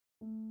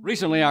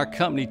Recently, our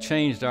company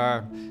changed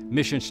our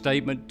mission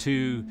statement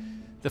to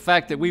the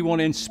fact that we want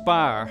to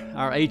inspire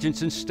our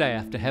agents and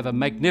staff to have a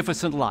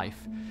magnificent life.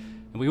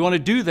 And we want to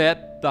do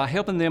that by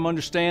helping them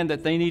understand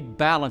that they need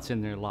balance in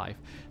their life.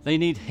 They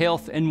need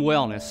health and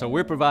wellness. So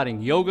we're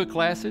providing yoga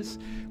classes,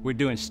 we're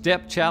doing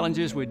step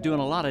challenges, we're doing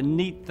a lot of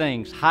neat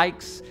things,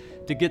 hikes,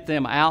 to get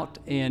them out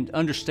and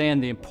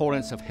understand the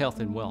importance of health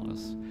and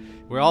wellness.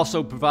 We're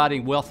also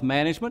providing wealth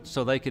management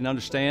so they can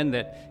understand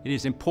that it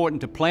is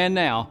important to plan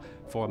now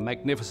for a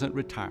magnificent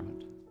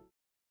retirement.